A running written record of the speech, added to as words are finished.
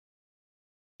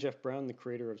Jeff Brown, the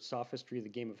creator of Sophistry, the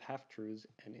game of half-truths,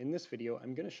 and in this video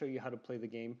I'm going to show you how to play the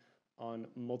game on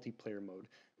multiplayer mode.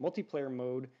 Multiplayer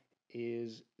mode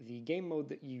is the game mode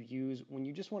that you use when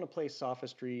you just want to play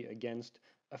Sophistry against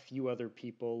a few other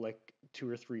people, like 2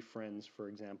 or 3 friends, for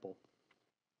example.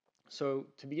 So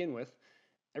to begin with,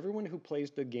 everyone who plays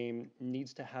the game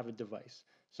needs to have a device.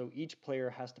 So each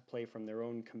player has to play from their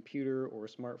own computer or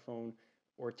smartphone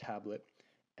or tablet.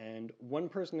 And one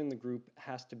person in the group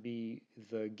has to be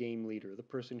the game leader, the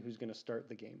person who's going to start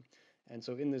the game. And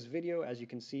so in this video, as you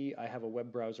can see, I have a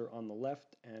web browser on the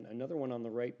left and another one on the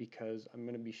right because I'm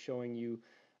going to be showing you,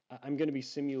 I'm going to be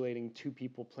simulating 2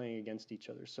 people playing against each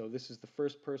other. So this is the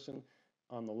first person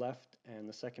on the left and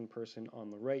the second person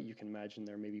on the right. You can imagine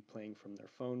they're maybe playing from their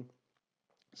phone.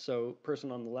 So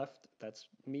person on the left, that's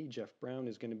me, Jeff Brown,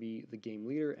 is going to be the game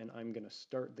leader, and I'm going to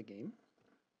start the game.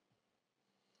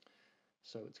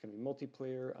 So it's going to be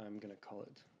multiplayer. I'm going to call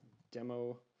it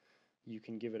demo. You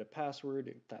can give it a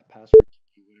password. That password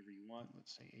can be whatever you want.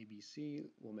 Let's say ABC.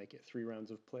 We'll make it 3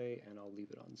 rounds of play, and I'll leave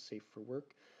it on safe for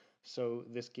work. So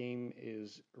this game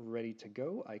is ready to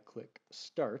go. I click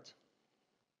start.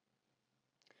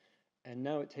 And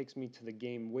now it takes me to the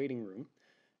game waiting room.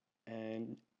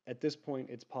 And at this point,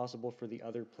 it's possible for the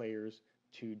other players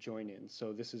to join in.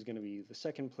 So this is going to be the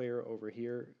second player over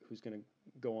here who's going to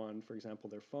go on, for example,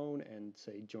 their phone and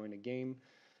say join a game.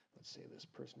 Let's say this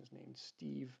person is named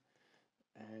Steve.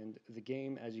 And the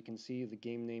game, as you can see, the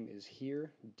game name is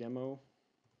here, demo,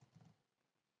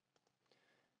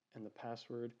 and the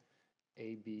password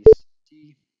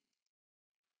ABCD.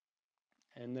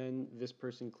 And then this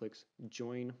person clicks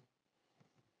join.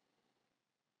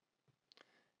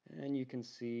 And you can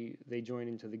see they join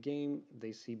into the game,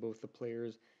 they see both the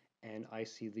players, and I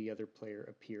see the other player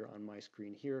appear on my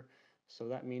screen here. So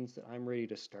that means that I'm ready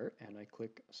to start, and I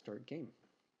click start game.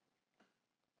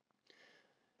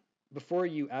 Before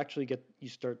you actually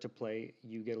start to play,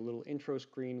 you get a little intro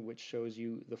screen which shows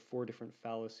you the 4 different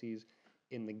fallacies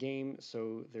in the game.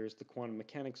 So there's the quantum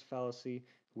mechanics fallacy,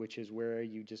 which is where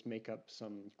you just make up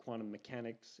some quantum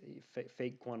mechanics,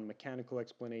 fake quantum mechanical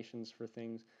explanations for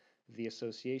things. The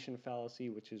association fallacy,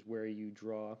 which is where you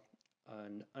draw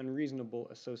an unreasonable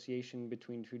association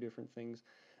between 2 different things.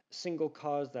 Single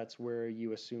cause, that's where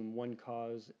you assume one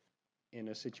cause in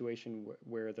a situation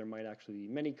where there might actually be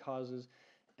many causes.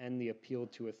 And the appeal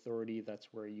to authority, that's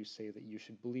where you say that you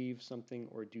should believe something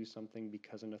or do something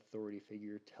because an authority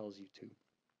figure tells you to.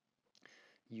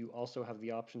 You also have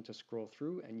the option to scroll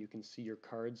through and you can see your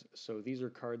cards. So these are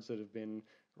cards that have been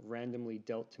randomly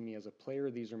dealt to me as a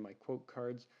player. These are my quote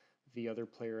cards. The other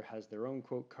player has their own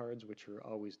quote cards, which are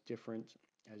always different,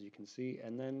 as you can see.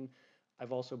 And then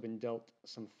I've also been dealt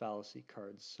some fallacy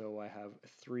cards. So I have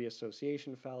 3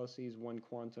 association fallacies, 1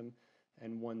 quantum,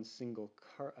 and 1 single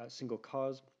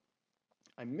cause.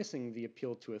 I'm missing the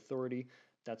appeal to authority.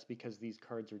 That's because these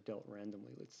cards are dealt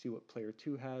randomly. Let's see what player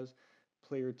 2 has.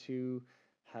 Player 2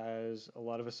 has a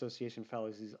lot of association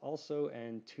fallacies also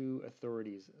and 2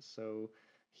 authorities. So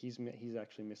he's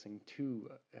actually missing 2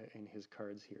 in his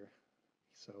cards here.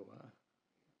 So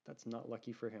that's not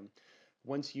lucky for him.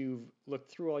 Once you've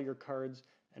looked through all your cards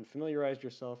and familiarized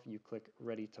yourself, you click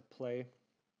ready to play.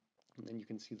 And then you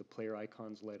can see the player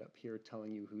icons light up here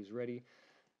telling you who's ready.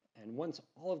 And once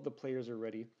all of the players are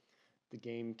ready, the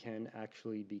game can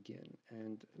actually begin.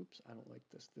 And oops, I don't like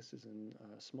this. This is in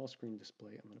a small screen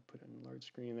display. I'm going to put it in large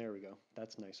screen. There we go.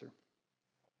 That's nicer.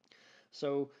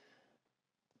 So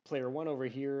player 1 over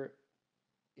here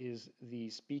is the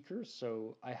speaker.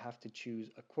 So I have to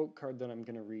choose a quote card that I'm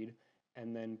going to read.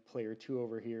 And then player 2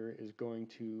 over here is going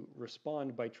to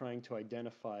respond by trying to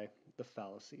identify the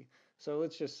fallacy. So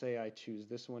let's just say I choose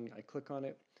this one. I click on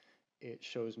it. It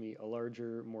shows me a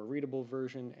larger, more readable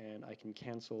version, and I can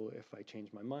cancel if I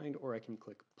change my mind, or I can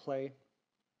click play.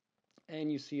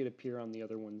 And you see it appear on the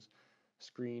other one's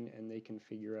screen, and they can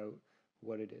figure out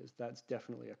what it is. That's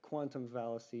definitely a quantum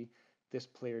fallacy. This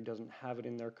player doesn't have it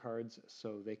in their cards,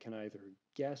 so they can either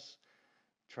guess,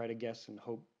 try to guess and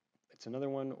hope it's another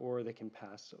one, or they can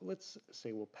pass. So let's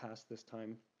say we'll pass this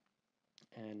time,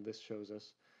 and this shows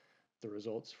us the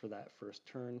results for that first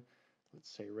turn.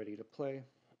 Let's say ready to play.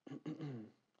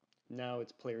 Now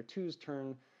it's player 2's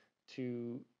turn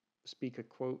to speak a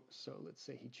quote. So let's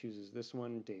say he chooses this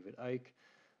one, David Icke.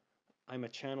 I'm a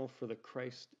channel for the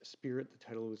Christ Spirit. The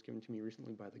title was given to me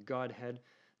recently by the Godhead.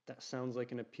 That sounds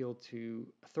like an appeal to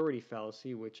authority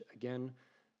fallacy, which again,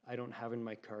 I don't have in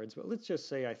my cards. But let's just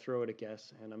say I throw it a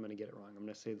guess and I'm going to get it wrong. I'm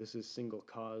going to say this is single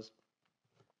cause.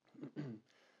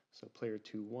 So player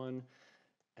 2 won.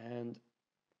 And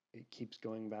it keeps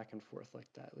going back and forth like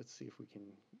that. Let's see if we can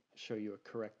show you a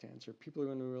correct answer. People are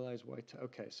going to realize why.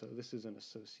 Okay, so this is an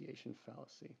association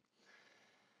fallacy.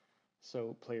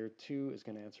 So player 2 is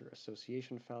going to answer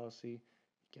association fallacy.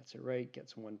 Gets it right,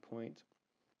 gets 1 point.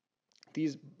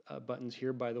 These buttons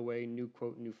here, by the way, new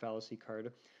quote, new fallacy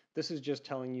card. This is just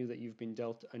telling you that you've been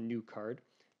dealt a new card,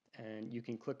 and you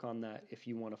can click on that if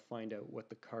you want to find out what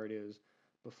the card is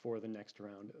before the next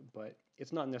round, but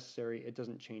it's not necessary. It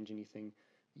doesn't change anything.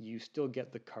 You still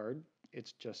get the card.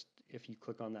 It's just if you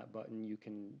click on that button, you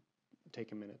can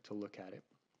take a minute to look at it.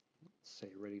 Say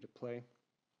ready to play.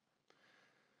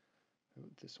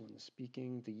 This one is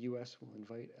speaking. The U.S. will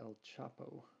invite El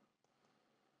Chapo.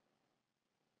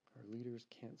 Our leaders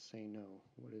can't say no.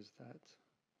 What is that?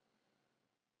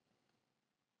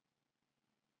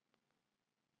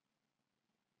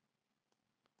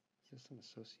 Is this an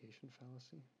association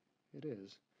fallacy? It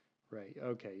is. Right.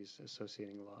 Okay. He's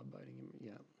associating law-abiding.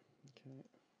 Yeah. Okay.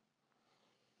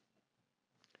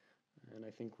 And I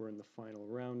think we're in the final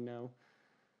round now.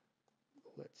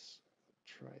 Let's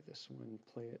try this one.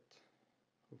 Play it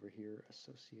over here.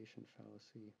 Association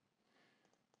fallacy.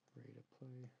 Ready to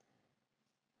play.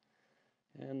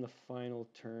 And the final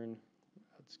turn.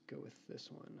 Let's go with this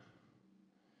one.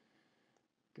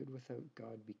 Good without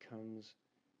God becomes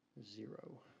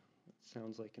zero. It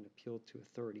sounds like an appeal to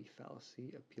authority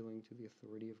fallacy, appealing to the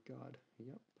authority of God.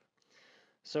 Yep.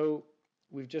 So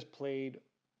we've just played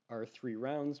our 3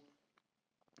 rounds.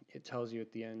 It tells you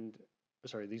at the end,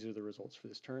 sorry, these are the results for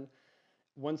this turn.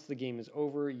 Once the game is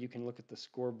over, you can look at the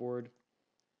scoreboard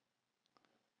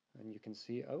and you can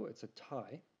see, oh, it's a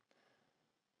tie.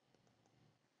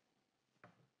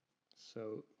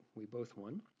 So we both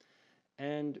won.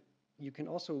 And you can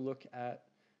also look at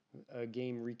a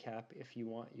game recap if you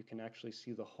want. You can actually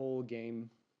see the whole game,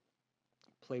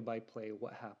 play by play,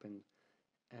 what happened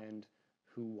and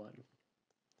who won.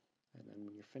 And then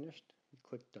when you're finished, you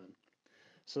click done.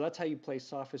 So that's how you play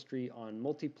Sophistry on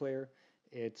multiplayer.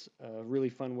 It's a really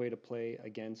fun way to play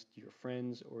against your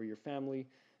friends or your family.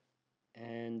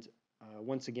 And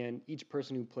once again, each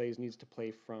person who plays needs to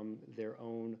play from their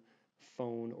own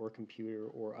phone or computer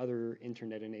or other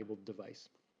internet-enabled device.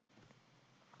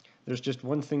 There's just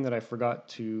one thing that I forgot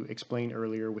to explain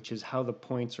earlier, which is how the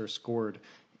points are scored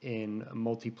in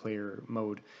multiplayer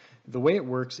mode. The way it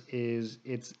works is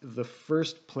it's the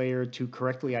first player to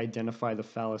correctly identify the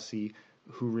fallacy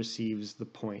who receives the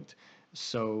point.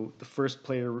 So the first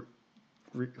player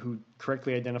who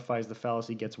correctly identifies the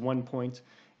fallacy gets 1 point.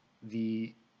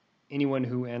 Anyone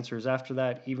who answers after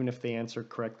that, even if they answer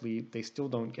correctly, they still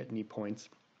don't get any points.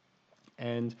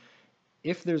 And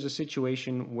if there's a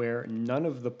situation where none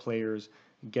of the players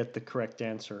get the correct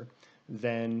answer,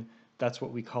 then that's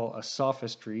what we call a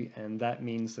sophistry, and that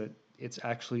means that it's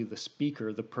actually the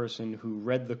speaker, the person who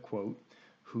read the quote,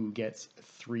 who gets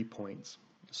 3 points.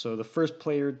 So the first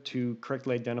player to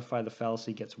correctly identify the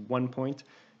fallacy gets 1 point.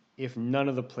 If none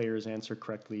of the players answer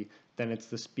correctly, then it's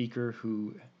the speaker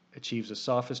who achieves a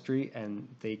sophistry, and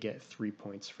they get 3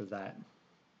 points for that.